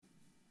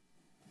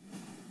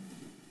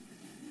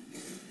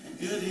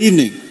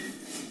Evening.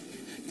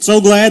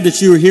 So glad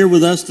that you are here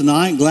with us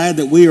tonight. Glad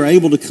that we are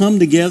able to come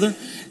together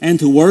and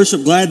to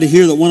worship. Glad to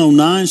hear that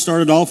 109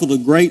 started off with a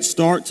great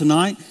start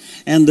tonight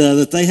and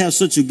that they have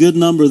such a good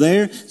number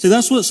there. See,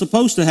 that's what's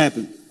supposed to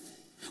happen.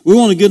 We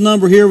want a good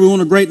number here. We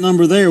want a great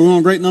number there. We want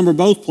a great number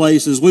both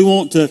places. We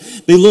want to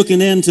be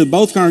looking into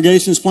both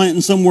congregations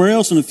planting somewhere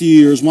else in a few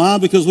years. Why?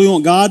 Because we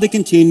want God to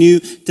continue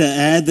to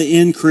add the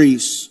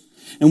increase.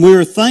 And we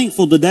are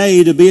thankful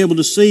today to be able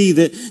to see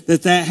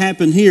that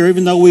happened here,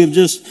 even though we have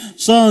just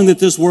sung that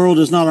this world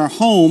is not our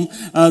home.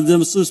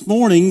 This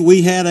morning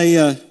we had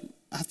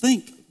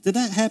did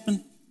that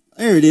happen?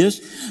 There it is.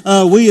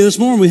 This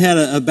morning we had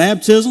a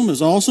baptism. It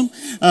was awesome.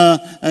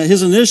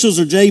 His initials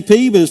are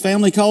JP, but his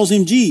family calls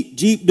him Jeep.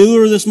 Jeep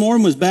Doer this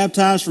morning was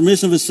baptized for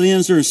remission of his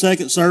sins during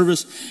second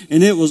service,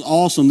 and it was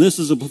awesome. This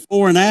is a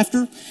before and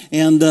after,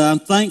 and I'm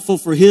thankful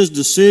for his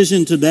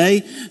decision today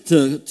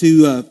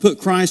to put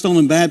Christ on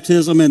in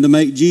baptism and to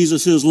make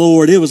Jesus his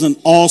Lord. It was an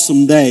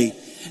awesome day,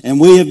 and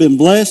we have been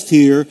blessed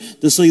here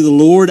to see the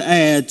Lord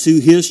add to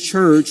his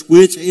church,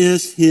 which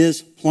is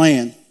his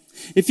plan.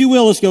 If you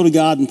will, let's go to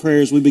God in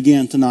prayer as we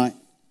begin tonight.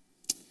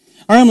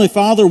 Our Heavenly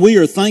Father, we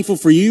are thankful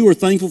for you. We're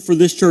thankful for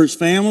this church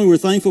family. We're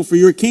thankful for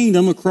your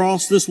kingdom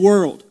across this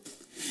world.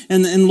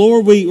 And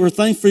Lord, we're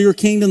thankful for your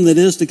kingdom that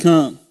is to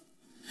come.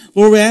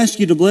 Lord, we ask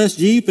you to bless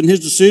Jeep and his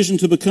decision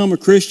to become a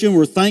Christian.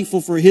 We're thankful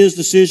for his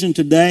decision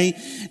today.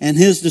 And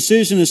his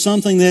decision is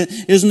something that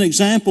is an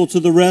example to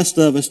the rest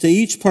of us, to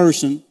each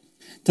person,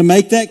 to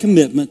make that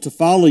commitment to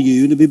follow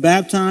you, to be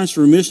baptized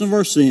for remission of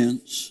our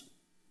sins,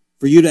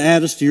 for you to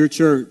add us to your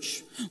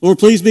church. Lord,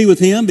 please be with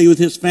him, be with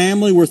his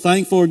family. We're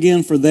thankful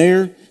again for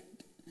their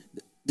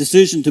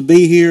decision to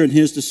be here and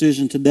his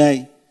decision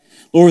today.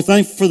 Lord, we're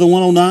thankful for the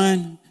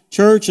 109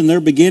 church and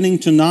their beginning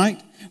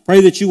tonight.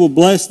 Pray that you will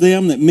bless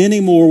them, that many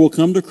more will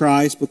come to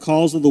Christ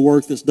because of the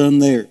work that's done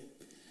there.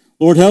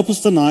 Lord, help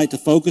us tonight to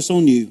focus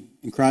on you.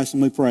 In Christ's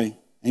name we pray.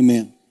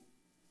 Amen.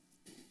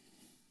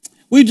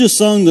 We just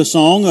sung the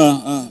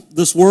song,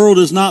 This World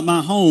Is Not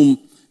My Home.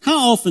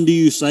 How often do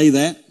you say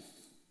that?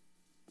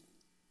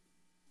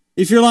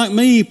 If you're like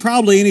me,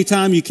 probably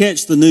anytime you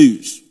catch the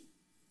news.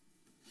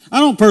 I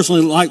don't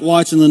personally like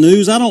watching the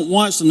news. I don't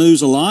watch the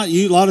news a lot.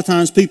 A lot of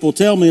times people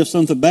tell me if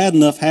something bad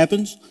enough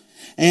happens,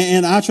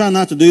 and I try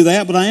not to do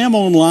that, but I am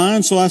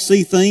online, so I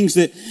see things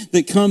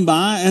that come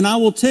by, and I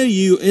will tell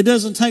you, it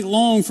doesn't take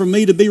long for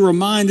me to be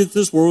reminded that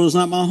this world is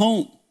not my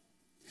home.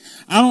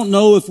 I don't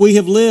know if we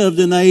have lived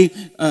in a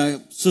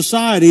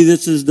society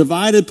that's as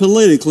divided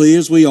politically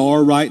as we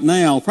are right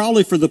now.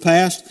 Probably for the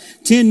past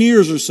 10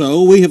 years or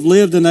so, we have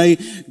lived in a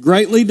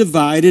greatly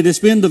divided, it's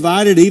been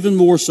divided even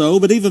more so,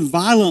 but even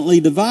violently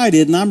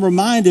divided. And I'm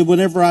reminded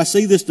whenever I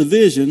see this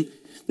division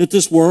that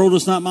this world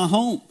is not my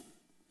home.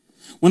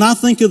 When I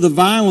think of the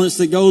violence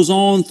that goes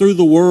on through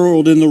the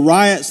world and the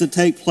riots that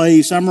take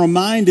place, I'm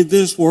reminded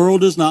this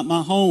world is not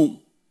my home.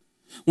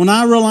 When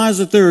I realize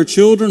that there are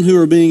children who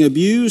are being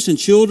abused and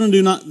children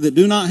that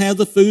do not have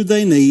the food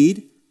they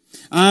need,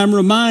 I am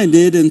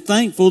reminded and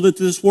thankful that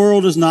this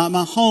world is not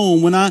my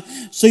home. When I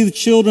see the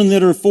children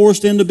that are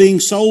forced into being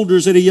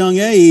soldiers at a young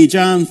age,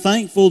 I am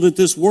thankful that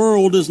this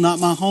world is not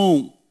my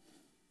home.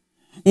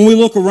 When we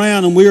look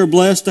around and we are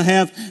blessed to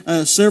have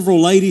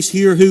several ladies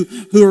here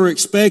who are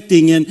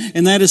expecting,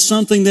 and that is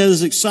something that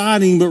is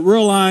exciting, but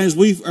realize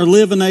we are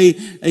living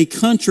a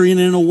country and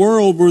in a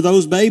world where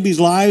those babies'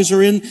 lives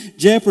are in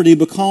jeopardy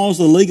because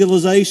of the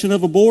legalization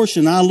of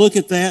abortion. I look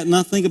at that and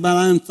I think about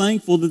I am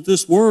thankful that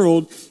this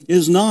world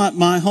is not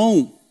my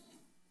home.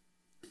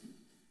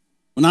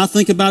 When I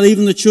think about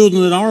even the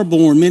children that are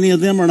born, many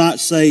of them are not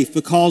safe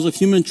because of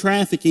human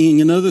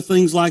trafficking and other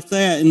things like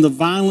that and the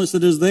violence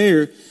that is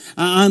there.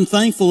 I'm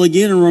thankful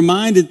again and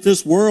reminded that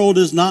this world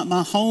is not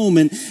my home.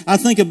 And I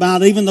think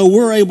about even though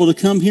we're able to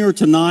come here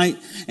tonight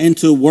and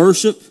to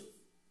worship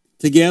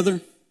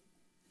together,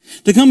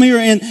 to come here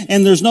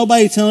and there's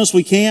nobody telling us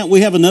we can't.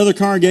 We have another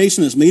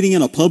congregation that's meeting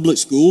in a public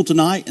school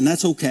tonight, and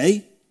that's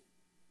okay.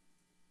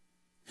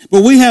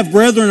 But we have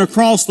brethren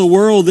across the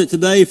world that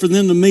today for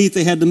them to meet,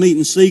 they had to meet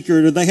in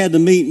secret, or they had to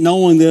meet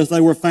knowing that if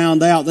they were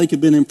found out, they could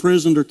have been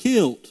imprisoned or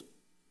killed.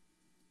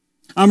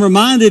 I'm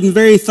reminded and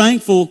very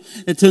thankful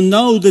to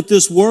know that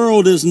this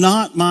world is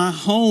not my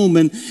home.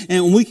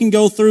 And we can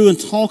go through and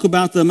talk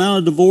about the amount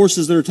of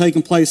divorces that are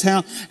taking place,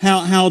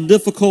 how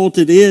difficult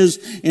it is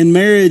in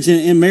marriage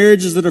and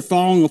marriages that are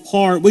falling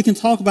apart. We can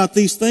talk about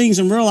these things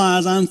and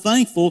realize I'm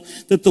thankful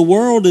that the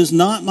world is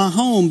not my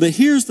home. But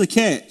here's the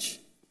catch.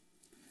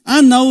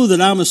 I know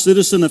that I'm a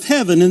citizen of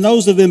heaven, and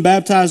those that have been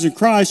baptized in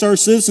Christ, our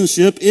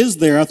citizenship is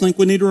there. I think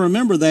we need to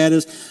remember that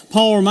as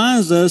Paul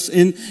reminds us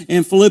in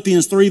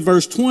Philippians 3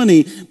 verse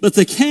 20. But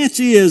the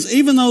catch is,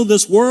 even though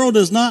this world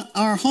is not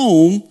our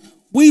home,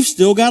 we've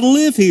still got to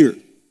live here.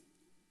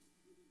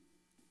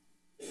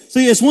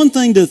 See, it's one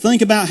thing to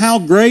think about how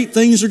great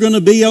things are going to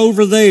be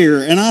over there,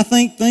 and I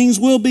think things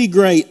will be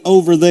great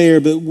over there,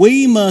 but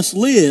we must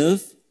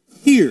live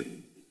here.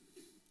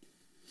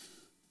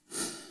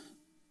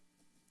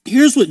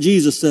 Here's what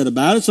Jesus said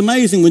about it. It's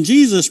amazing. When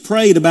Jesus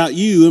prayed about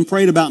you and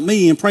prayed about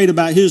me and prayed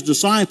about his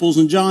disciples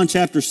in John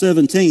chapter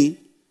 17,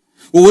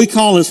 what we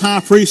call his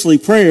high priestly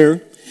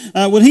prayer,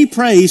 when he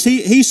prays,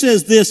 he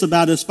says this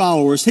about his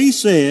followers. He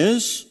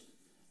says,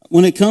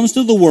 when it comes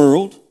to the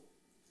world,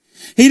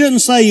 he doesn't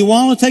say, you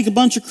want to take a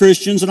bunch of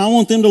Christians and I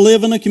want them to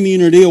live in a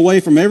community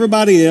away from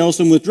everybody else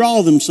and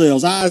withdraw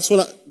themselves.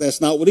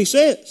 That's not what he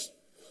says.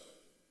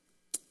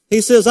 He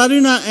says, I do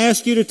not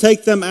ask you to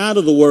take them out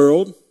of the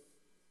world,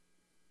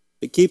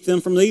 but keep them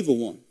from the evil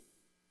one.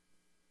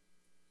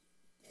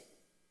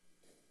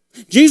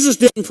 Jesus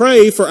didn't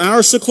pray for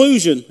our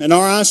seclusion and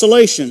our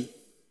isolation.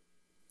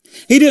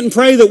 He didn't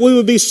pray that we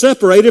would be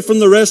separated from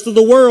the rest of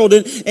the world.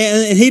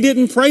 And he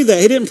didn't pray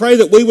that. He didn't pray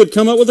that we would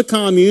come up with a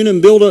commune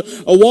and build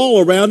a wall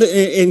around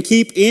it and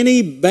keep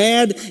any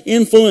bad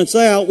influence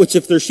out, which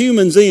if there's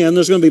humans in,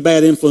 there's going to be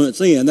bad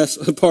influence in. That's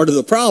a part of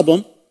the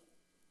problem.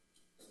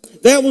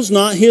 That was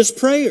not his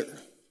prayer.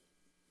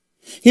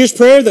 His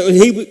prayer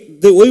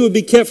that we would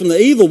be kept from the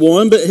evil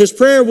one, but his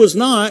prayer was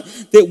not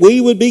that we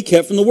would be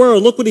kept from the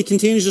world. Look what he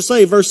continues to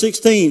say, verse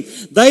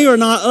 16. They are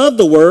not of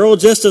the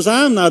world, just as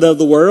I am not of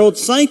the world.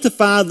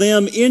 Sanctify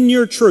them in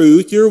your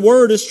truth. Your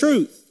word is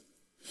truth.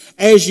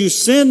 As you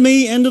send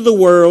me into the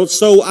world,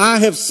 so I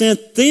have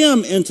sent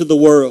them into the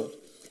world.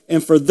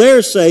 And for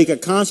their sake I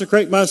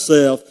consecrate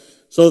myself,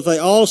 so that they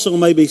also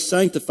may be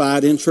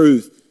sanctified in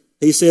truth.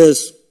 He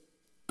says,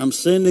 I'm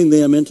sending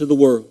them into the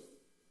world.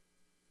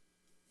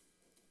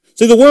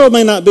 See, this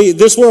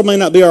world may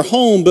not be our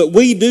home, but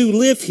we do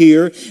live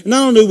here. And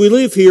not only do we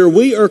live here,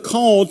 we are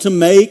called to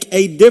make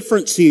a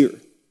difference here.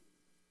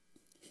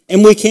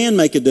 And we can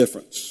make a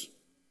difference.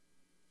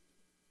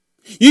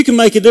 You can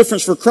make a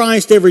difference for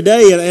Christ every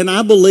day, and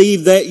I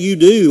believe that you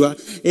do.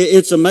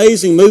 It's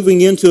amazing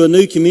moving into a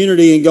new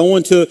community and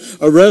going to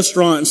a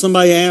restaurant and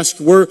somebody asks,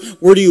 where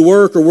do you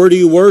work or where do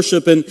you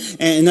worship? And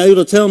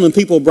able to tell them and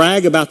people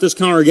brag about this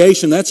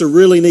congregation. That's a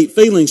really neat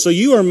feeling. So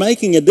you are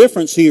making a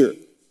difference here.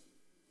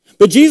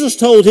 But Jesus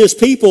told his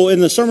people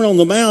in the Sermon on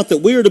the Mount that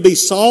we are to be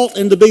salt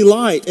and to be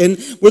light.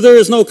 And where there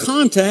is no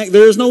contact,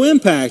 there is no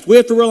impact. We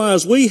have to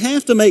realize we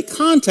have to make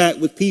contact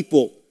with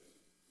people.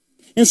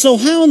 And so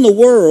how in the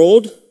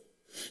world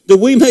do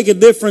we make a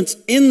difference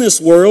in this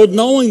world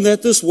knowing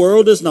that this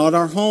world is not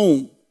our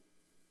home?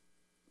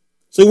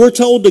 So we're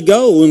told to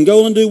go and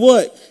do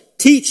what?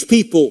 Teach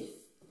people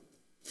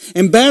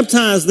and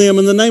baptize them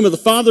in the name of the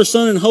Father,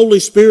 Son, and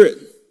Holy Spirit.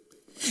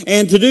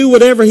 And to do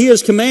whatever he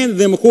has commanded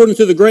them according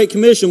to the Great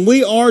Commission.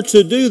 We are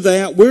to do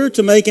that. We're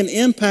to make an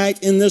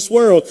impact in this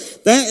world.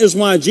 That is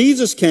why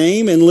Jesus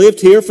came and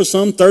lived here for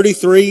some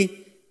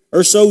 33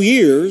 or so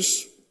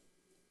years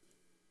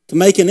to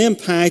make an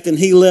impact, and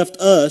he left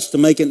us to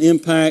make an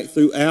impact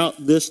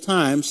throughout this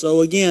time.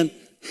 So again,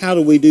 how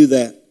do we do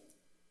that? I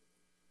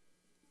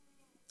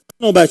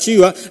don't know about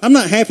you. I'm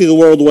not happy with the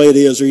world the way it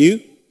is. Are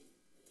you?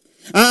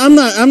 I'm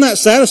not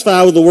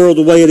satisfied with the world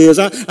the way it is.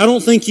 I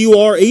don't think you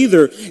are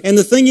either. And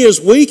the thing is,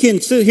 we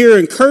can sit here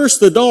and curse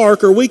the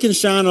dark or we can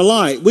shine a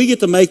light. We get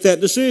to make that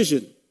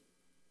decision.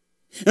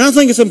 And I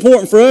think it's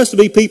important for us to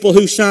be people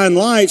who shine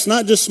lights,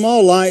 not just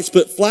small lights,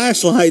 but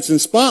flashlights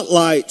and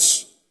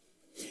spotlights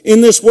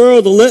in this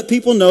world to let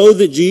people know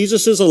that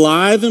Jesus is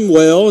alive and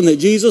well and that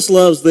Jesus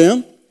loves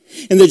them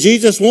and that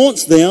Jesus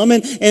wants them.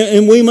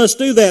 And we must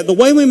do that. The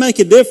way we make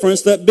a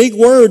difference, that big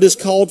word is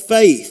called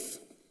faith.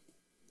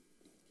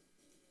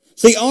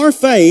 See, our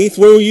faith,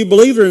 whether you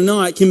believe it or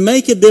not, can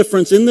make a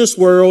difference in this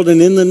world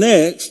and in the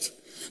next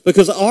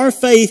because our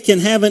faith can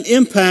have an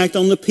impact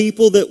on the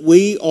people that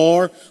we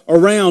are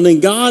around.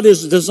 And God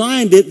has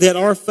designed it that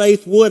our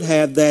faith would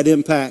have that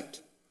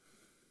impact.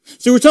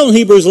 See, we're told in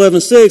Hebrews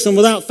 11:6, and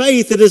without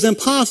faith it is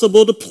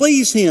impossible to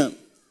please him.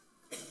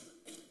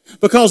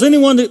 Because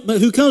anyone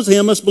who comes to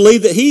him must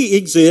believe that he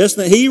exists,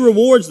 that he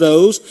rewards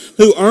those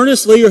who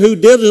earnestly or who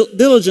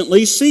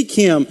diligently seek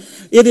him.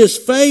 It is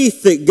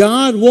faith that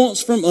God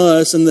wants from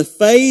us, and the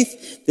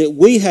faith that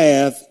we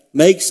have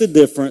makes a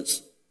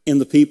difference in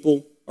the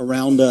people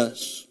around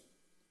us.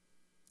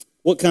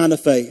 What kind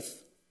of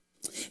faith?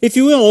 If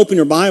you will, open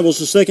your Bibles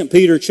to 2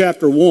 Peter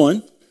chapter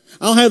 1.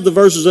 I'll have the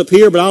verses up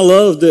here, but I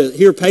love to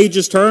hear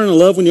pages turn. I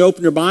love when you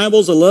open your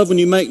Bibles. I love when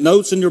you make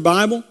notes in your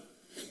Bible.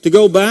 To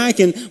go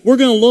back, and we're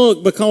going to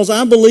look because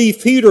I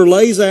believe Peter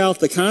lays out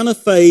the kind of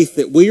faith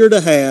that we are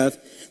to have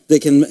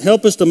that can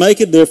help us to make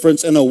a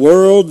difference in a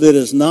world that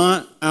is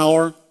not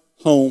our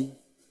home.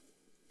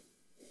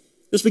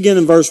 Let's begin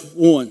in verse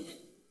 1.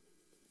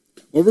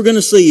 What we're going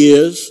to see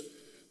is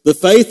the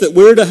faith that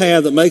we're to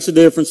have that makes a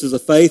difference is a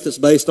faith that's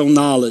based on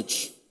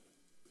knowledge.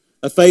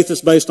 A faith that's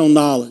based on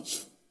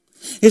knowledge.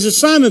 He says,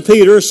 Simon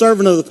Peter, a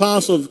servant of the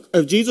apostle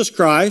of Jesus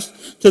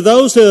Christ, to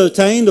those who have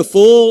attained a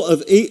full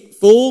of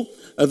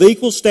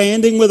equal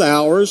standing with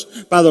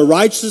ours, by the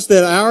righteousness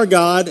that our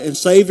God and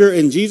Savior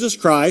in Jesus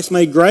Christ,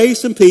 may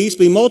grace and peace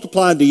be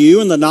multiplied to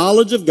you in the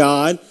knowledge of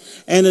God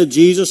and of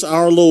Jesus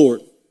our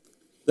Lord.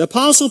 The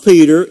Apostle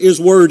Peter is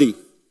wordy.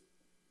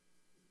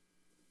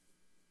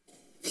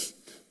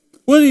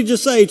 What did he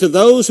just say? To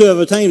those who have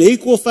attained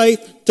equal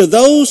faith, to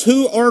those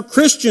who are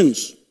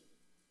Christians.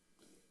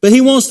 But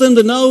he wants them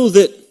to know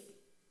that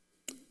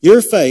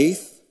your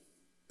faith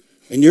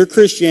and your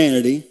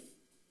Christianity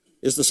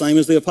is the same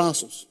as the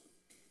apostles.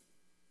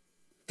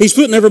 He's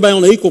putting everybody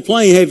on an equal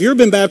plane. Hey, if you've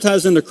been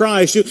baptized into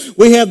Christ,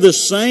 we have the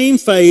same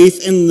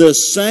faith in the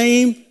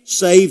same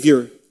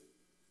Savior.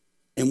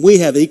 And we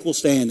have equal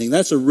standing.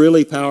 That's a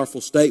really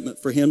powerful statement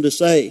for him to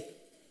say.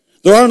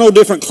 There are no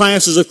different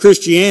classes of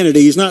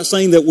Christianity. He's not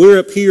saying that we're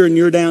up here and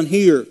you're down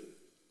here.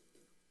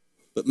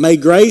 But may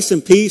grace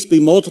and peace be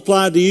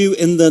multiplied to you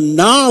in the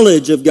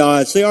knowledge of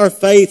God. See, our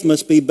faith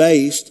must be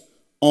based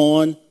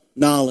on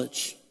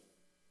knowledge.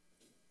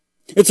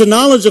 It's a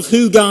knowledge of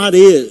who God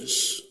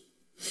is.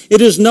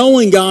 It is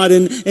knowing God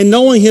and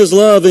knowing His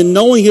love and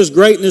knowing His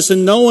greatness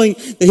and knowing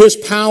His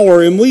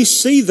power. And we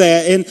see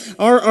that in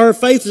our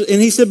faith.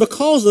 And he said,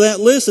 because of that,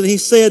 listen, he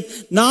said,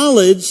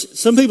 knowledge,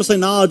 some people say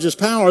knowledge is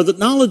power. The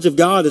knowledge of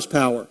God is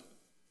power.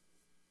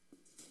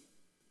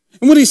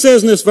 And what he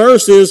says in this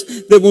verse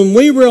is that when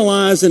we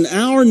realize in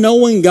our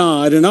knowing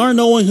God and our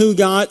knowing who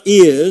God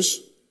is,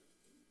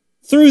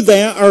 through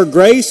that our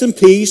grace and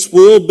peace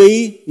will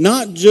be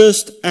not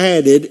just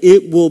added,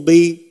 it will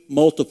be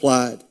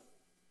multiplied.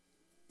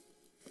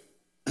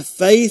 A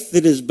faith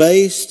that is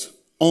based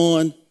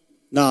on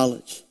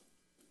knowledge.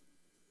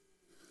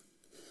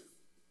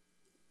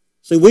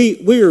 See,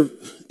 we are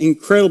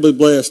incredibly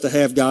blessed to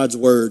have God's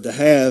Word, to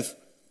have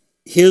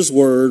His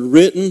Word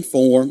written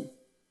form.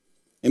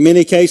 In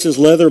many cases,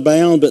 leather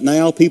bound, but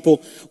now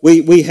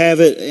we have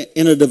it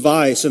in a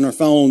device in our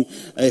phone.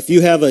 If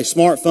you have a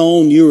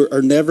smartphone, you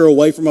are never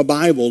away from a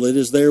Bible. It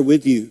is there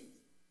with you.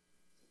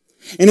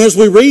 And as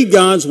we read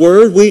God's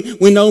Word,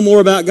 we know more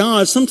about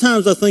God.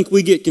 Sometimes I think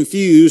we get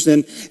confused,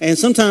 and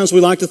sometimes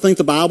we like to think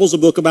the Bible's a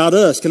book about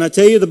us. Can I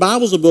tell you, the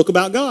Bible's a book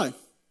about God.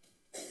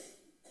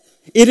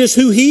 It is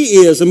who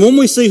He is, and when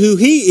we see who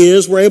He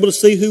is, we're able to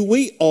see who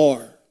we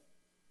are.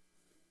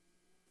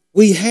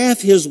 We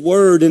have His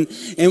Word, and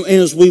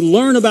as we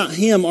learn about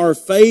Him, our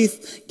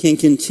faith can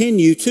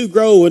continue to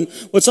grow. And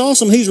what's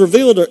awesome, He's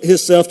revealed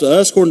Himself to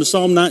us, according to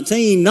Psalm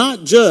 19,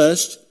 not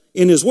just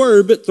in His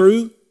Word, but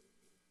through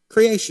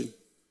creation.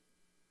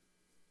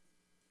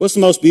 What's the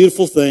most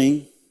beautiful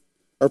thing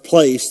or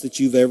place that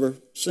you've ever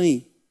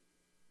seen?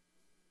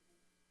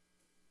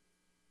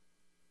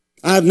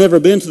 I've never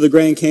been to the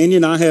Grand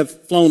Canyon. I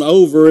have flown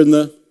over, and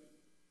the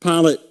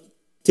pilot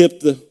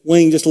tipped the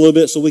wing just a little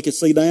bit so we could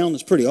see down.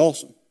 It's pretty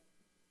awesome.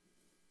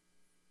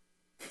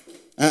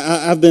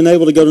 I've been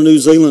able to go to New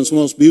Zealand. It's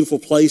one of the most beautiful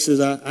places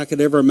I could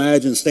ever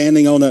imagine,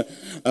 standing on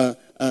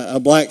a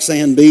black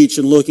sand beach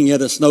and looking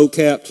at a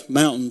snow-capped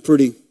mountain.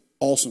 Pretty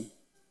awesome.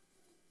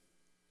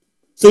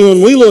 See,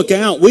 when we look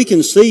out, we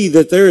can see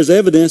that there is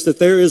evidence that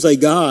there is a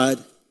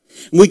God.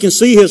 We can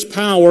see His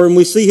power, and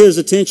we see His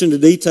attention to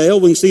detail.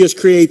 We can see His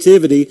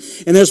creativity.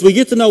 And as we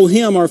get to know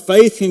Him, our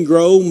faith can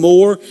grow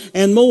more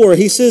and more.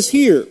 He says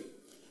here,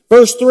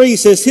 verse 3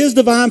 says, His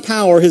divine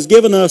power has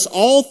given us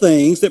all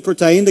things that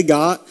pertain to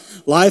God,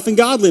 life and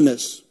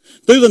godliness,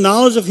 through the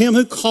knowledge of Him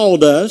who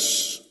called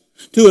us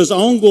to His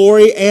own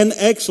glory and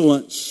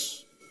excellence,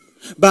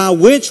 by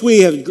which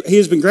He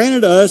has been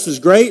granted to us His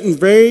great and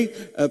very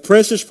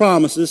precious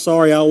promises.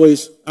 Sorry,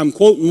 I'm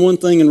quoting one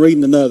thing and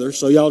reading another,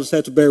 so y'all just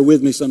have to bear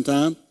with me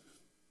sometime.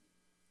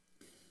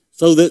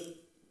 So that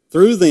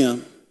through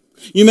them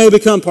you may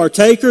become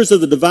partakers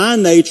of the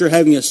divine nature,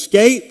 having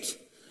escaped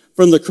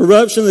from the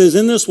corruption that is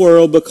in this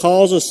world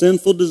because of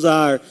sinful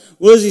desire.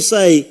 What does he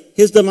say?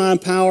 His divine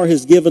power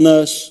has given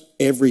us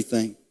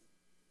everything.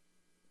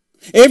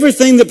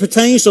 Everything that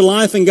pertains to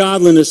life and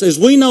godliness. As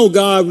we know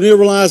God, we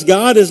realize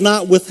God has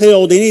not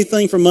withheld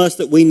anything from us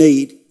that we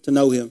need to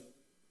know Him.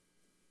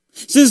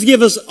 He says,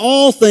 give us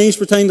all things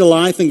pertaining to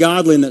life and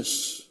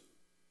godliness.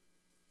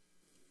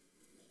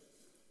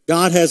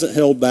 God hasn't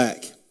held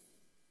back.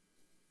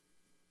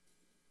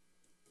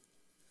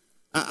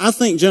 I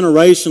think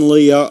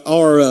generationally,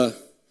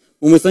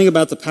 when we think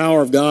about the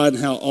power of God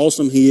and how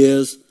awesome He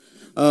is,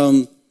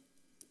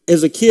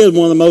 as a kid,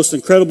 one of the most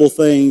incredible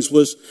things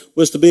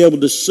was to be able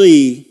to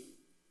see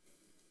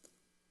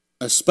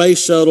a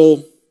space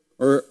shuttle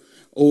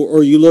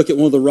or you look at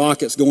one of the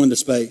rockets going to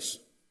space.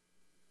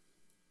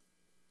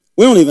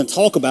 We don't even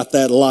talk about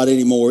that a lot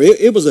anymore.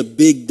 It was a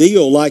big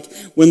deal. Like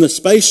when the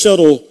space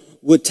shuttle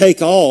would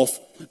take off,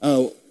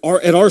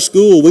 at our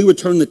school, we would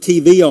turn the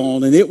TV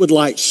on and it would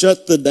like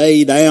shut the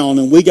day down,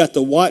 and we got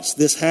to watch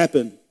this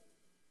happen.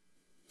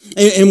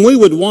 And we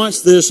would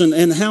watch this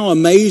and how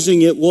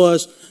amazing it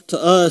was to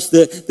us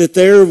that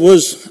there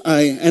was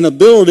an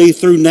ability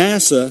through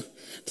NASA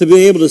to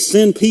be able to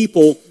send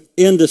people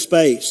into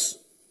space.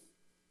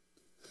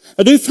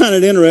 I do find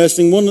it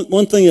interesting.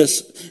 One thing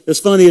that's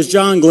funny is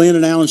John Glenn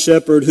and Alan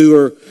Shepard, who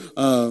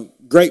are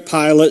great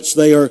pilots,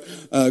 they are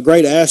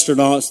great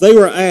astronauts. They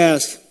were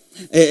asked,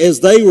 as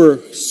they were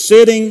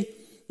sitting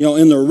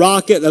in the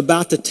rocket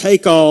about to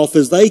take off,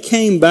 as they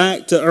came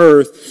back to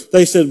Earth,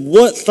 they said,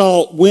 what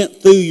thought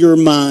went through your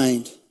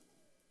mind?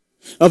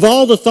 Of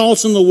all the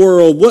thoughts in the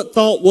world, what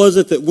thought was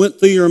it that went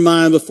through your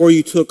mind before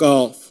you took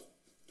off?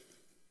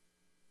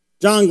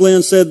 John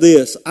Glenn said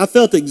this: "I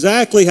felt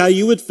exactly how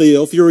you would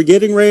feel if you were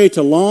getting ready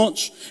to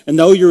launch and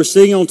know you were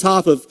sitting on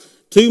top of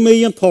 2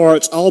 million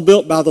parts all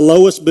built by the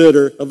lowest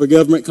bidder of a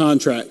government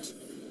contract."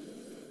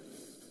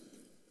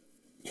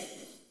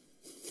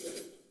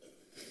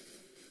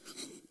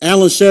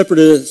 Alan Shepard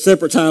at a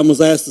separate time was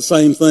asked the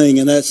same thing,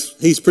 and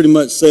he's pretty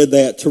much said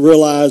that, to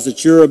realize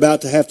that you're about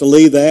to have to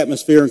leave the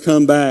atmosphere and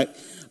come back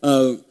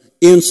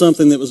in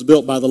something that was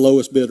built by the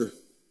lowest bidder.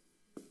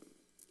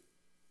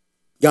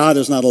 God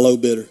is not a low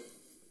bidder.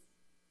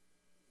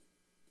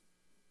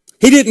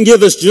 He didn't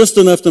give us just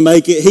enough to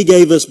make it. He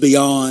gave us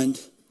beyond.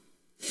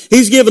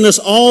 He's given us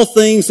all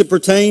things that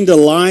pertain to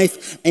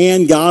life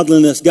and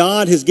godliness.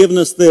 God has given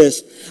us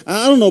this.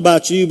 I don't know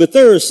about you, but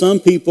there are some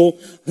people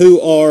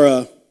who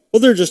are,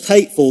 they're just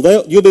hateful.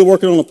 You'll be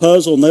working on a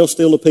puzzle and they'll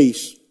steal a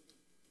piece.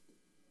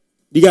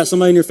 You got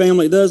somebody in your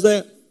family that does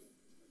that?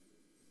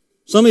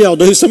 Some of y'all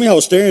do. Some of y'all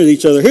are staring at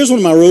each other. Here's one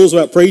of my rules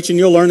about preaching.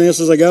 You'll learn this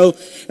as I go.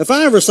 If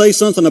I ever say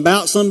something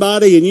about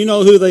somebody and you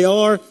know who they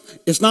are,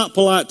 it's not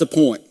polite to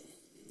point.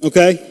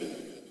 Okay?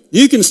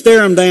 You can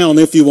stare them down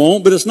if you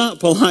want, but it's not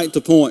polite to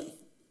point.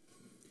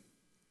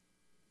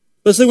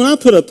 But see, when I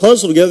put a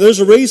puzzle together, there's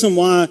a reason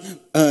why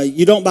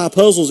you don't buy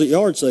puzzles at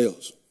yard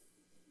sales.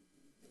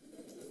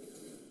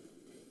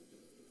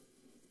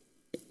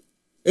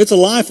 It's a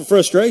life of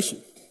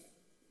frustration.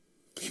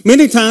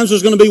 Many times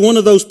there's going to be one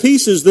of those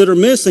pieces that are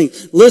missing.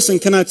 Listen,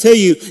 can I tell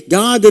you,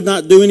 God did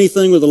not do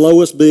anything with the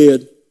lowest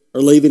bid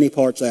or leave any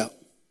parts out.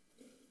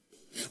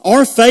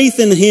 Our faith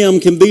in Him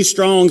can be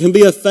strong, can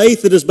be a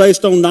faith that is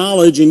based on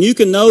knowledge, and you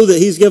can know that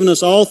He's given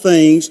us all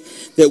things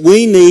that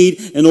we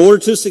need in order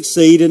to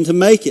succeed and to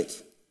make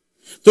it.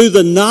 Through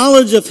the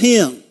knowledge of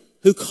Him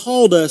who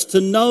called us, to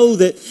know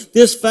that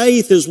this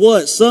faith is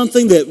what?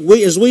 Something that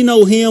as we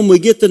know Him, we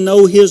get to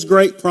know His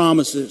great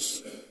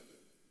promises.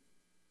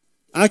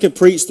 I could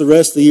preach the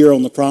rest of the year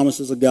on the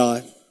promises of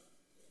God.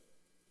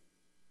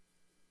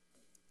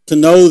 To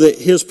know that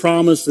His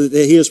promise, that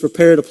He has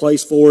prepared a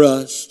place for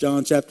us,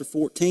 John chapter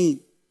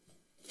 14.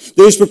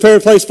 That He's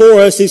prepared a place for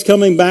us, He's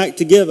coming back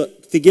to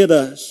get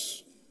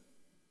us.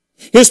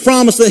 His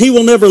promise that He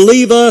will never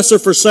leave us or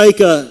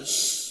forsake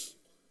us.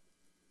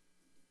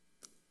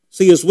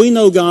 See, as we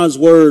know God's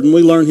Word and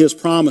we learn His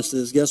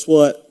promises, guess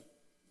what?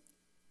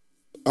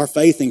 Our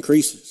faith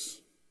increases.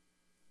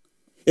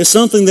 It's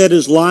something that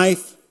is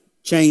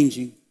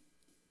life-changing.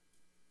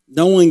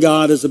 Knowing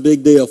God is a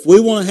big deal. If we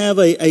want to have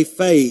a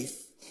faith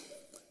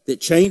that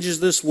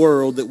changes this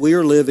world that we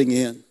are living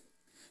in,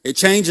 it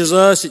changes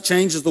us, it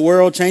changes the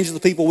world, changes the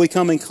people we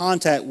come in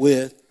contact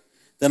with,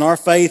 then our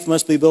faith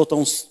must be built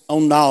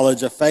on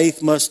knowledge. A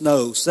faith must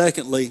know.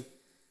 Secondly,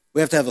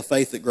 we have to have a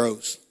faith that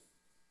grows.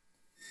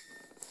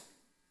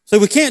 So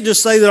we can't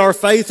just say that our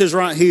faith is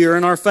right here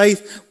and our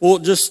faith will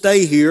just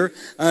stay here.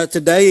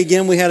 Today,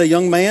 again, we had a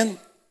young man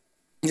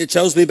that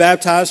chose to be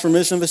baptized for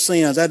remission of his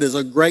sins. That is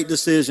a great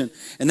decision.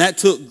 And that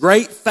took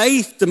great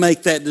faith to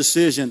make that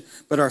decision.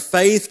 But our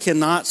faith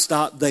cannot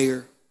stop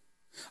there.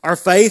 Our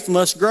faith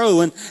must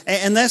grow. And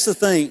that's the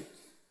thing.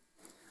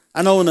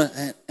 I know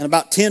in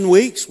about 10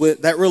 weeks,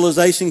 that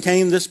realization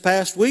came this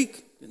past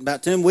week. In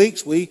about 10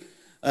 weeks,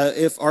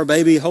 if our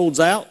baby holds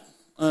out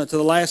to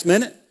the last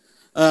minute,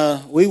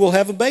 we will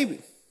have a baby.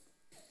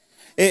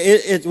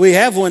 We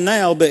have one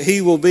now, but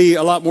he will be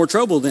a lot more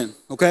trouble then,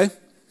 okay?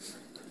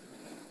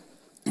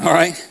 All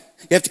right?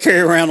 You have to carry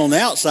around on the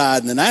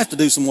outside, and then I have to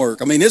do some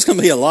work. I mean, it's going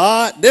to be a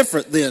lot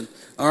different then,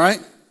 all right?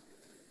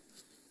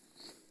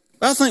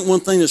 But I think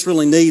one thing that's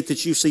really neat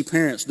that you see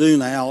parents do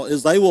now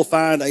is they will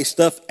find a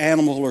stuffed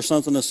animal or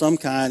something of some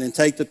kind and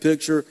take the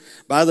picture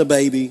by the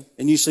baby,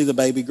 and you see the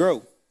baby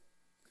grow.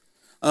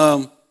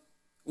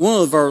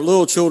 One of our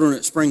little children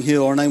at Spring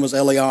Hill, her name was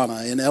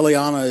Eliana, and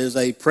Eliana is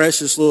a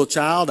precious little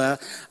child. I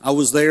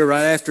was there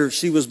right after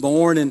she was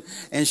born,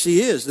 and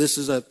she is. This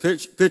is a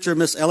picture of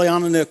Miss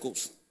Eliana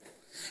Nichols.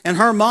 And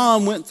her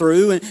mom went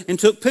through and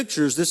took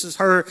pictures. This is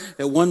her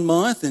at 1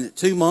 month, and at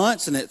 2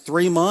 months, and at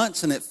 3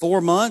 months, and at 4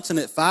 months, and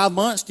at 5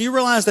 months. Do you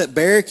realize that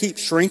bear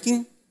keeps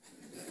shrinking?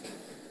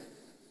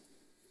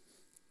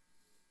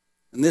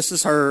 And this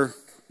is her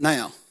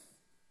now.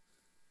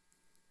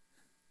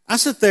 I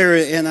sit there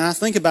and I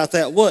think about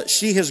that. What?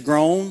 She has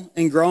grown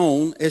and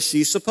grown as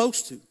she's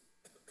supposed to.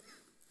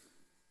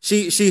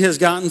 She has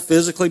gotten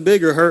physically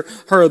bigger.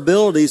 Her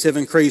abilities have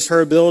increased. Her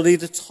ability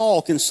to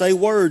talk and say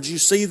words. You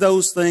see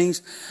those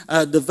things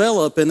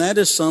develop, and that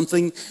is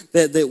something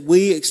that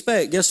we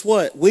expect. Guess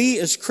what? We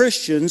as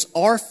Christians,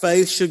 our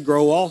faith should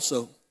grow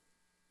also.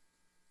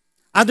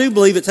 I do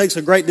believe it takes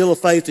a great deal of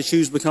faith to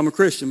choose to become a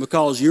Christian,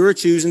 because you are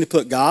choosing to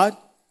put God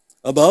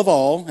above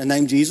all and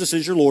name Jesus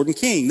as your Lord and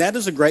King. That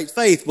is a great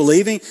faith,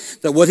 believing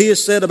that what He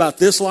has said about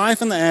this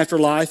life and the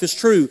afterlife is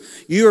true.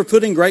 You are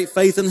putting great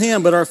faith in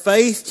Him, but our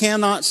faith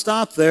cannot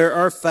stop there.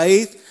 Our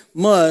faith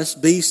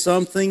must be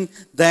something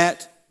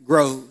that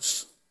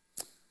grows.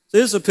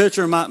 This is a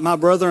picture of my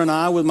brother and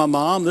I with my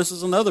mom. This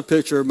is another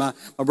picture of my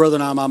brother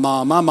and I and my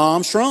mom. My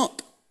mom shrunk.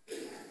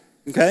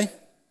 Okay?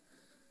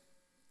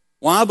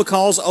 Why?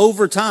 Because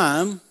over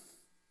time,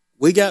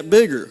 we got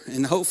bigger,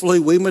 and hopefully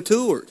we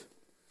matured.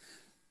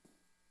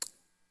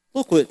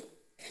 Look what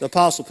the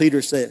Apostle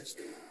Peter says.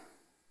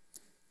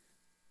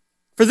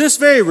 For this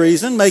very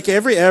reason, make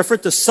every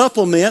effort to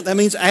supplement, that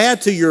means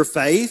add to your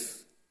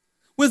faith,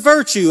 with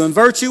virtue, and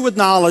virtue with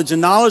knowledge,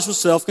 and knowledge with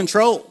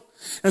self-control.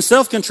 And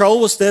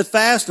self-control with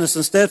steadfastness,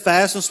 and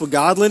steadfastness with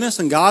godliness,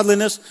 and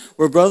godliness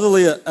with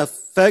brotherly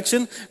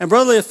affection, and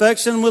brotherly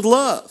affection with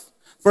love.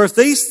 For if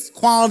these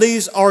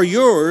qualities are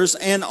yours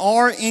and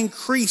are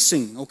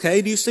increasing,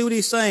 okay, do you see what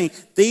he's saying?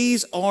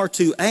 These are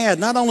to add.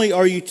 Not only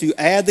are you to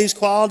add these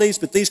qualities,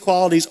 but these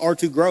qualities are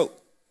to grow.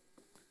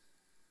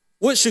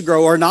 What should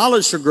grow? Our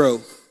knowledge should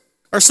grow.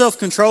 Our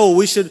self-control,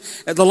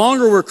 the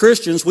longer we're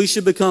Christians, we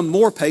should become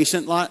more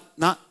patient,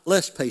 not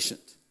less patient.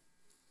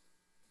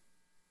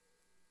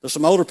 There's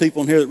some older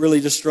people in here that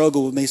really just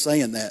struggle with me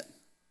saying that.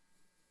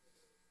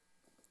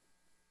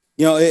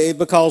 You know,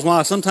 because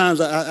why?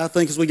 Sometimes I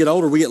think as we get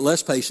older, we get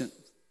less patient.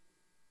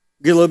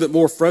 We get a little bit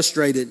more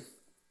frustrated.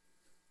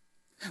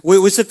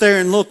 We sit there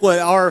and look what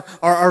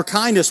our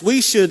kindness,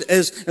 we should,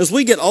 as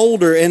we get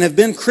older and have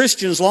been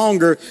Christians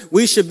longer,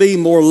 we should be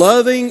more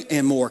loving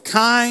and more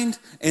kind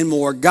and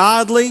more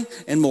godly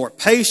and more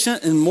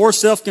patient and more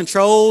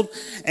self-controlled.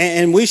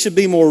 And we should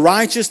be more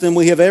righteous than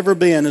we have ever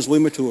been as we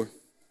mature.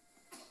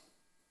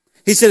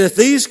 He said, if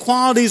these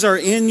qualities are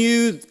in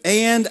you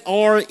and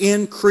are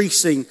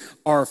increasing,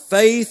 our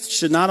faith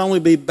should not only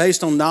be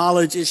based on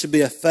knowledge, it should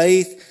be a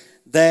faith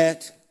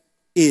that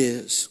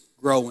is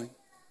growing.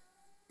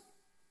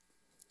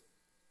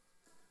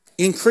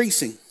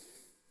 Increasing.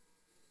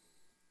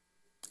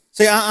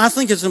 See, I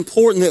think it's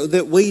important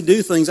that we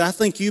do things. I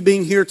think you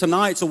being here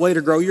tonight is a way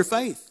to grow your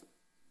faith.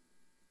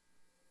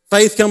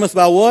 Faith cometh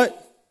by what?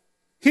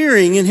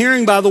 Hearing, and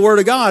hearing by the Word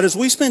of God. As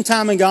we spend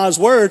time in God's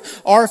Word,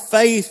 our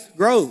faith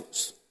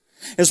grows.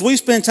 As we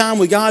spend time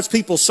with God's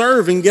people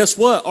serving, guess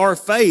what? Our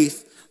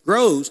faith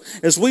grows.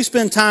 As we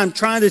spend time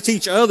trying to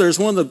teach others,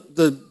 one of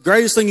the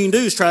greatest thing you can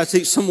do is try to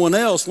teach someone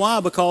else. Why?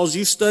 Because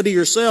you study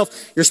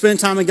yourself. You're spending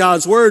time in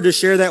God's Word to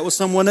share that with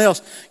someone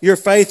else. Your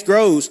faith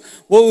grows.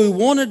 What we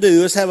want to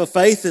do is have a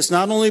faith that's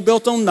not only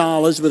built on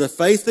knowledge, but a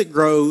faith that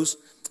grows.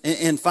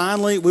 And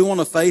finally, we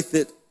want a faith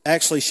that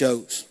actually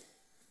shows.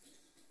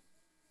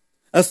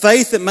 A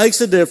faith that makes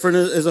a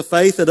difference is a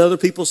faith that other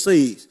people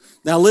see.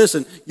 Now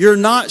listen, you're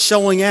not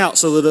showing out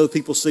so that other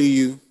people see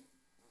you.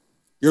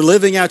 You're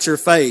living out your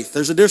faith.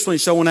 There's a difference between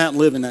showing out and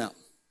living out.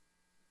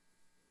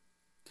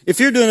 If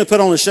you're doing to put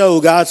on a show,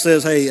 God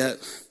says, hey,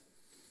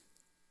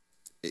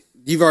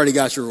 you've already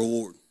got your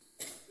reward.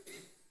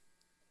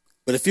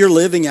 But if you're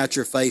living out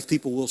your faith,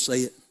 people will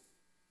see it.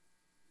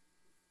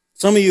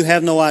 Some of you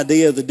have no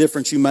idea the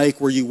difference you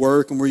make where you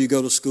work and where you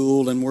go to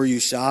school and where you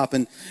shop,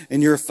 and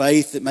your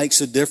faith that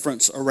makes a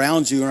difference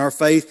around you. And our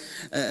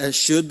faith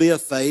should be a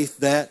faith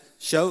that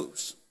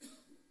shows.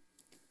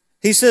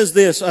 He says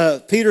this,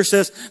 Peter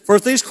says, for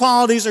if these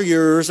qualities are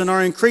yours and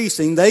are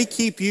increasing, they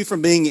keep you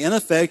from being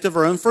ineffective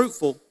or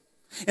unfruitful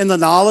in the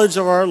knowledge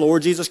of our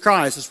Lord Jesus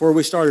Christ. That's where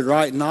we started,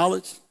 right?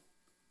 Knowledge.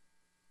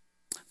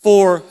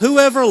 For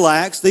whoever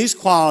lacks these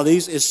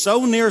qualities is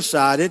so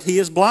nearsighted he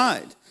is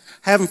blind,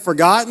 having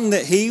forgotten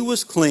that he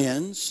was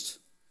cleansed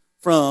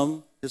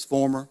from his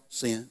former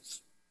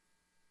sins.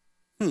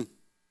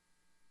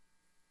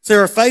 So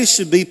our faith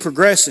should be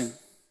progressing.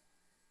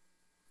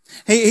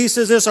 He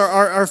says this,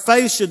 our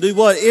faith should do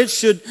what? It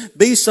should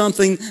be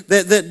something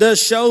that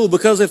does show,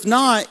 because if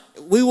not,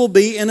 we will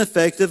be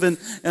ineffective and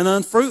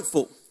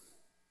unfruitful.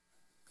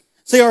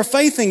 See, our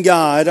faith in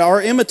God,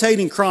 our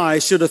imitating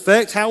Christ, should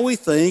affect how we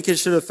think. It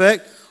should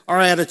affect our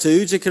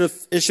attitudes.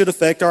 It should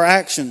affect our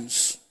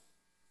actions.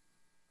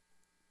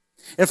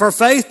 If our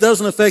faith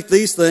doesn't affect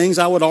these things,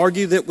 I would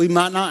argue that we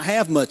might not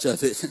have much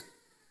of it.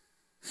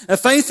 A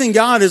faith in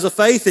God is a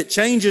faith that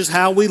changes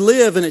how we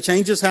live, and it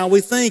changes how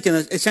we think, and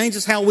it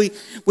changes how we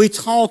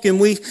talk, and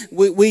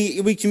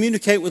we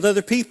communicate with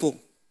other people.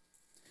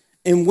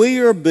 And we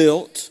are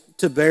built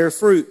to bear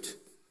fruit.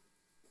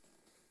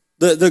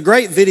 The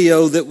great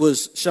video that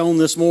was shown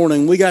this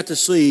morning, we got to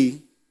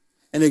see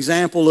an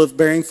example of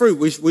bearing fruit.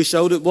 We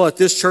showed it what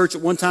this church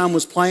at one time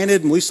was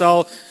planted, and we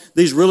saw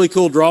these really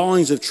cool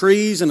drawings of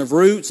trees and of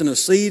roots and of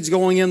seeds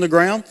going in the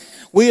ground.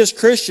 We as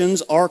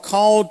Christians are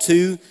called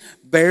to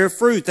bear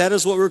fruit. That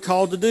is what we're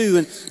called to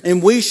do.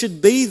 And we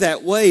should be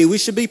that way. We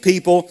should be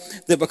people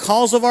that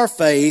because of our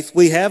faith,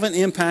 we have an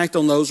impact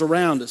on those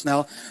around us.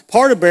 Now,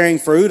 part of bearing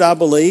fruit, I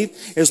believe,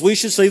 is we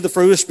should see the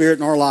fruit of Spirit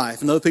in our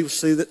life. And other people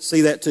should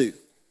see that too.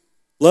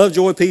 Love,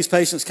 joy, peace,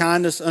 patience,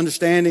 kindness,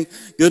 understanding,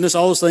 goodness,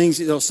 all those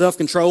things,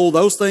 self-control,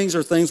 those things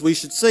are things we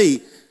should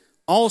see.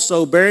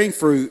 Also, bearing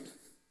fruit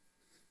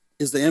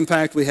is the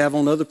impact we have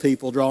on other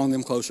people, drawing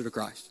them closer to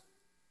Christ.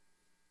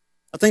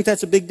 I think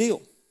that's a big deal.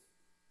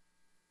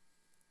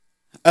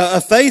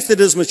 A faith that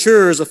is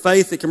mature is a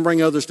faith that can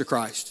bring others to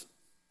Christ.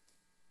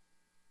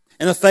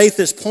 And a faith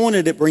that's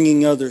pointed at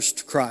bringing others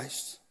to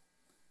Christ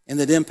and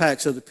that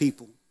impacts other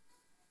people.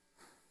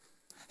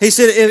 He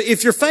said,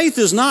 if your faith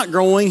is not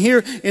growing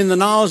here in the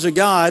knowledge of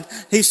God,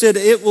 he said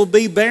it will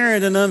be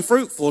barren and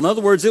unfruitful. In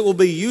other words, it will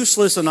be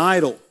useless and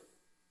idle.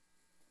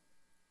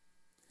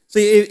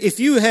 See, if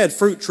you had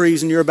fruit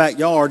trees in your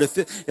backyard,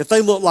 if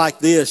they looked like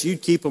this,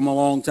 you'd keep them a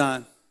long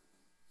time.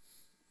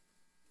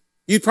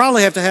 You'd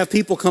probably have to have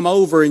people come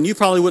over, and you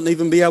probably wouldn't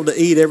even be able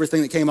to eat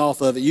everything that came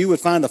off of it. You would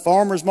find a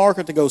farmer's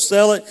market to go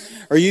sell it,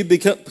 or you'd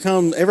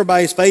become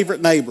everybody's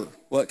favorite neighbor.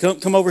 Well,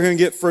 come over here and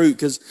get fruit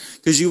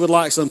because you would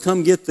like some.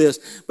 Come get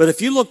this. But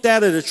if you looked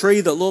at a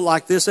tree that looked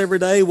like this every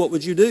day, what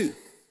would you do?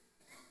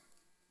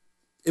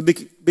 It'd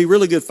be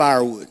really good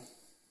firewood.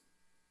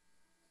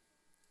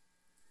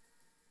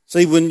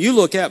 See, when you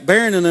look at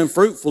barren and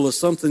unfruitful is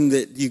something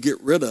that you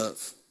get rid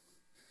of.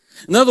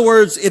 In other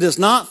words, it is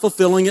not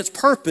fulfilling its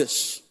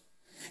purpose.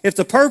 If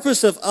the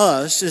purpose of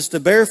us is to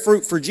bear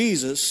fruit for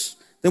Jesus,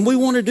 then we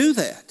want to do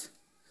that.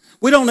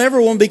 We don't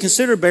ever want to be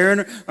considered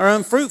barren or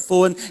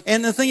unfruitful.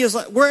 And the thing is,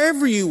 like,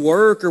 wherever you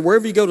work or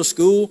wherever you go to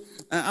school,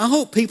 I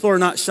hope people are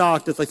not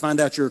shocked if they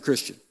find out you're a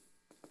Christian.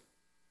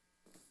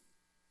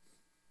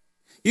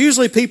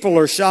 Usually people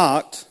are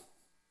shocked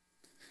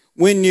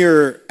when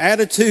your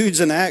attitudes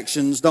and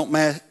actions don't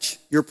match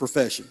your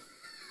profession.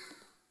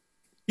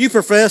 You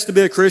profess to be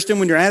a Christian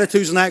when your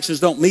attitudes and actions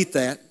don't meet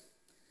that.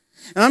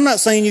 And I'm not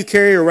saying you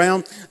carry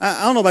around,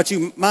 I don't know about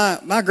you,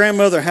 my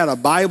grandmother had a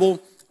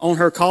Bible on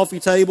her coffee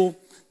table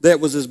that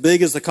was as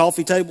big as the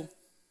coffee table.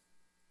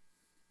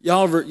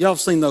 Y'all have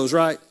seen those,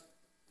 right?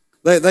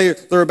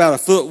 They're about a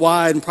foot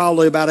wide and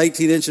probably about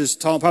 18 inches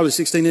tall, probably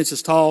 16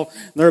 inches tall.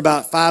 And they're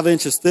about 5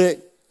 inches thick.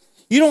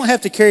 You don't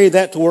have to carry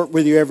that to work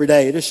with you every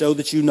day to show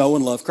that you know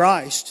and love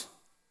Christ.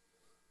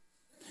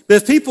 But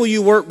if people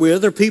you work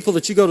with or people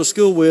that you go to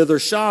school with are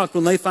shocked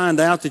when they find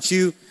out that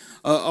you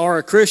are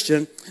a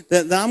Christian,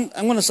 that I'm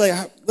going to say,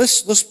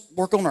 let's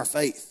work on our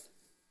faith.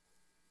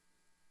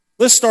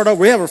 Let's start over.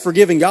 We have a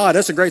forgiving God.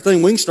 That's a great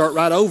thing. We can start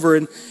right over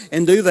and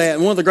do that.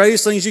 And one of the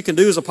greatest things you can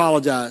do is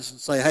apologize.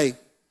 Say, hey,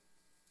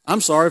 I'm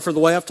sorry for the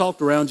way I've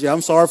talked around you.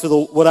 I'm sorry for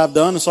what I've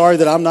done. I'm sorry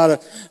that I'm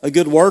not a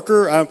good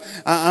worker.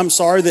 I'm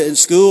sorry that in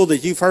school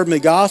that you've heard me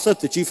gossip,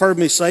 that you've heard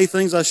me say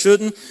things I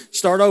shouldn't.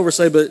 Start over.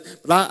 Say, but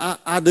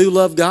I do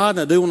love God,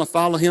 and I do want to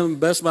follow Him the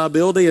best of my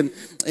ability,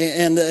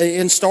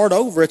 and start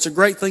over. It's a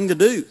great thing to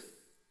do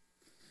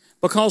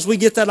because we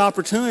get that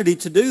opportunity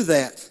to do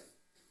that.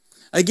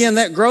 Again,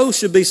 that growth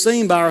should be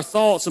seen by our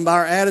thoughts and by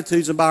our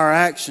attitudes and by our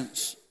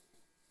actions.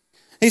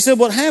 He said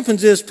what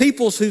happens is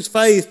people whose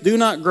faith do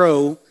not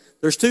grow,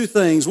 there's two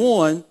things.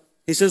 One,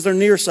 he says they're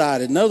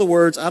nearsighted. In other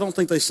words, I don't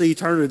think they see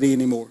eternity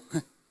anymore.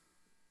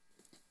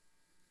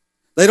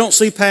 They don't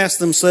see past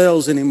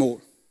themselves anymore.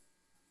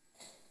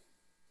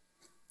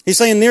 He's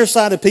saying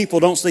nearsighted people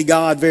don't see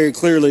God very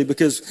clearly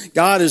because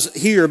God is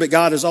here, but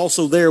God is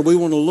also there. We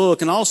want to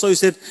look. And also he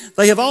said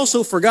they have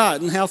also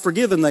forgotten how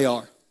forgiven they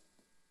are.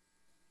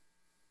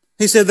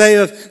 He said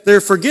they're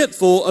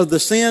forgetful of the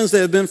sins that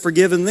have been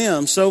forgiven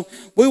them. So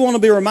we want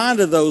to be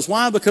reminded of those.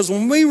 Why? Because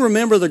when we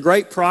remember the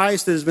great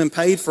price that has been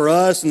paid for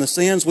us and the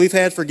sins we've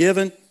had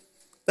forgiven,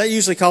 that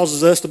usually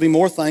causes us to be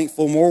more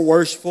thankful, more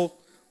worshipful,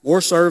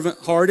 more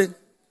servant-hearted,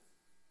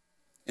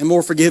 and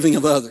more forgiving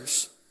of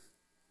others.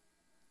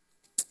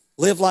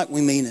 Live like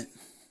we mean it.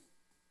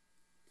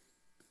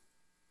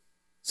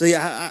 See,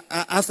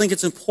 I think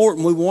it's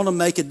important. We want to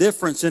make a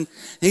difference. And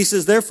he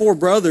says, therefore,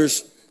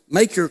 brothers,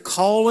 make your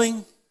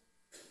calling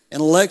and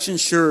election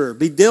sure.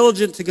 Be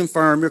diligent to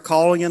confirm your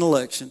calling and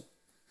election.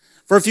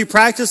 For if you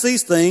practice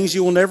these things,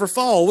 you will never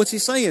fall. What's he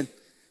saying?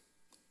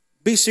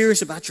 Be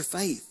serious about your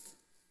faith.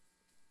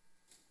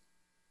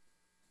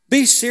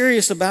 Be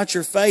serious about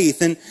your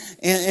faith and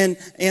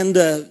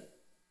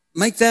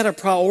make that a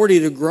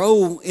priority to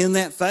grow in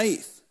that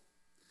faith.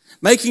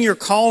 Making your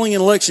calling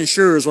and election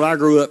sure is what I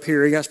grew up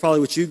hearing. That's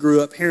probably what you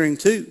grew up hearing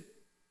too.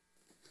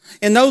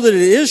 And know that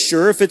it is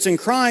sure if it's in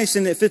Christ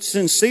and if it's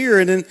sincere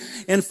and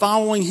in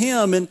following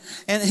Him.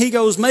 And he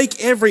goes,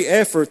 make every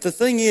effort. The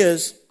thing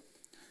is,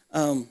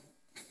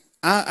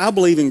 I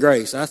believe in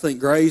grace. I think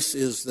grace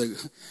is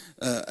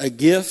a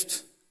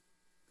gift.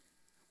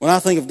 When I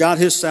think of God,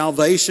 His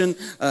salvation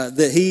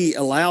that He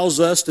allows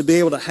us to be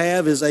able to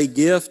have is a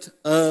gift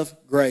of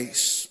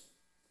grace.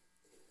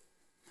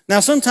 Now,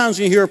 sometimes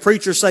when you hear a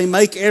preacher say,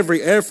 make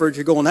every effort,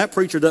 you're going, that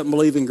preacher doesn't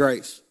believe in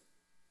grace.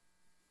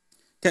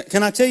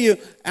 Can I tell you,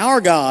 our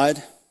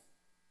God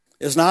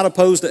is not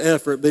opposed to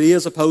effort, but He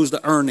is opposed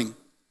to earning.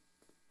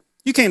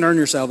 You can't earn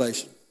your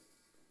salvation.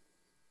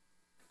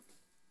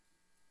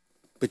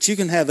 But you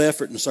can have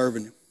effort in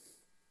serving Him.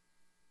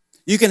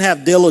 You can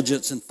have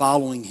diligence in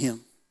following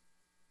Him.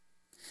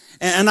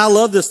 And I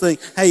love this thing.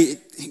 Hey,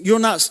 you'll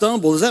not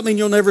stumble. Does that mean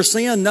you'll never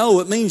sin? No,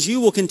 it means you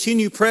will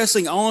continue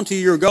pressing on to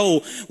your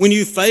goal. When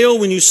you fail,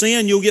 when you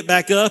sin, you'll get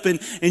back up and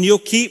you'll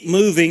keep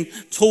moving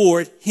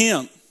toward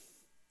Him.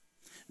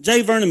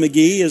 J. Vernon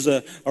McGee is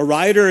a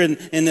writer, and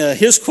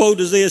his quote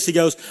is this. He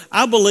goes,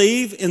 I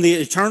believe in the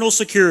eternal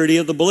security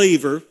of the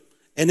believer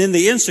and in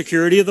the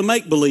insecurity of the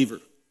make-believer.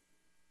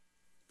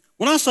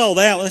 When I saw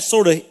that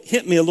sort of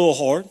hit me a little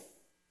hard.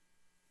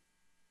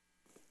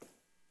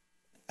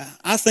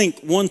 I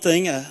think one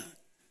thing,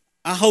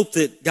 I hope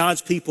that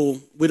God's people,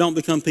 we don't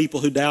become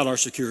people who doubt our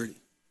security.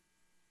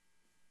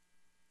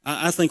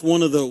 I think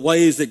one of the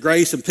ways that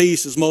grace and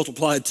peace is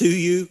multiplied to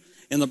you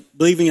and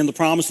believing in the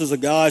promises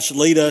of God should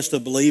lead us to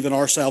believe in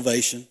our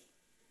salvation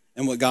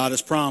and what God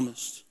has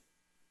promised.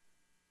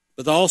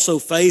 But also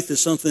faith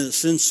is something that's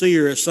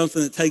sincere, it's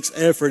something that takes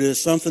effort,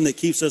 it's something that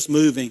keeps us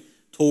moving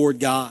toward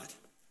God.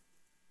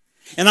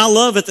 And I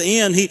love at the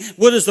end,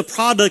 what is the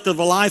product of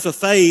a life of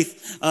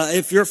faith?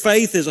 If your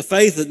faith is a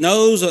faith that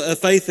knows, a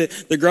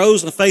faith that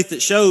grows, and a faith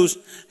that shows,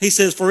 he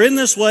says, for in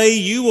this way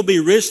you will be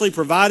richly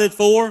provided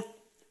for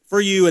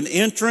you an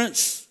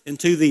entrance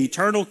into the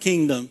eternal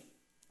kingdom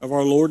of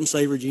our Lord and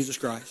Savior Jesus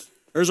Christ.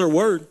 There's our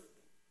word.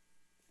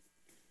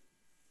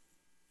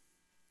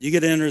 You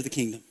get to enter the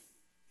kingdom.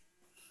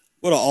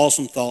 What an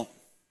awesome thought.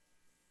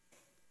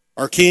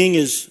 Our King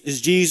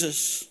is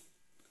Jesus.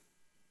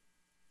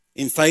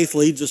 And faith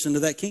leads us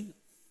into that kingdom.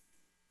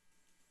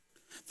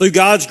 Through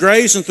God's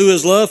grace and through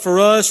His love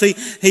for us,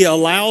 He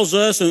allows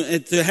us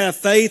to have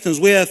faith. And as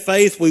we have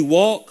faith, we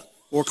walk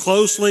more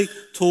closely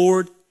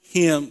toward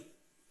Him.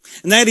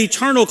 And that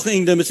eternal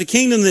kingdom, it's a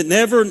kingdom that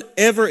never,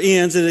 ever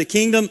ends. It's a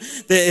kingdom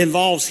that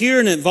involves here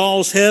and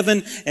involves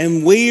heaven.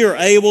 And we are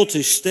able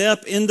to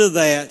step into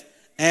that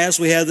as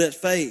we have that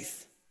faith.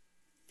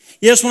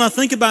 Yes, when I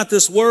think about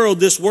this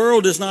world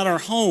is not our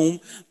home,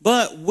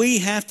 but we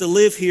have to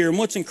live here. And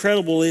what's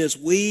incredible is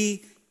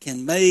we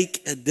can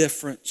make a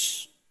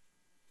difference.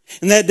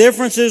 And that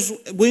difference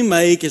we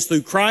make is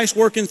through Christ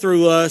working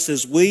through us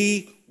as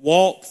we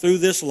walk through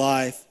this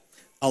life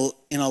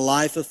in a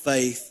life of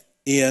faith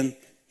in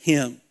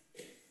Him.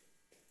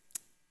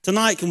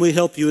 Tonight, can we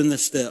help you in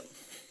this step?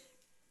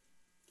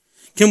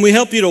 Can we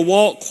help you to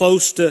walk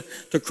close to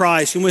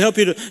Christ? Can we help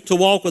you to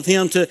walk with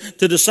Him, to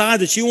decide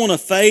that you want a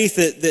faith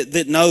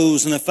that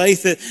knows, and a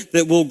faith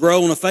that will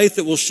grow, and a faith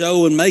that will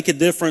show and make a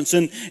difference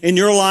in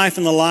your life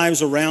and the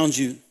lives around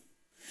you?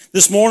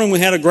 This morning we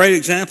had a great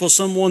example of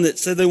someone that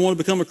said they want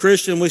to become a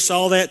Christian. We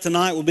saw that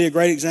tonight would be a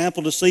great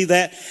example to see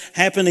that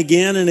happen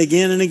again and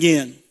again and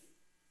again.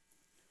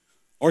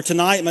 Or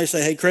tonight you may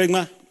say, hey Craig,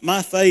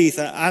 my faith,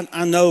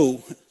 I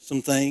know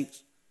some things.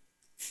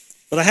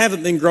 But I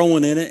haven't been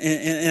growing in it,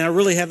 and I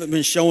really haven't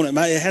been showing it.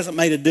 It hasn't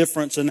made a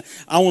difference, and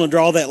I want to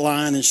draw that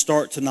line and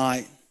start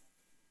tonight.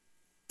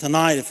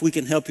 Tonight, if we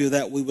can help you with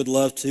that, we would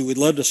love to. We'd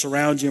love to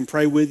surround you and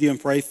pray with you and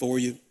pray for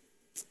you.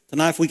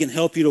 Tonight, if we can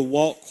help you to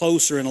walk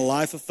closer in a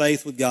life of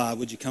faith with God,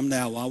 would you come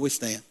now while we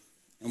stand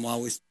and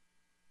while we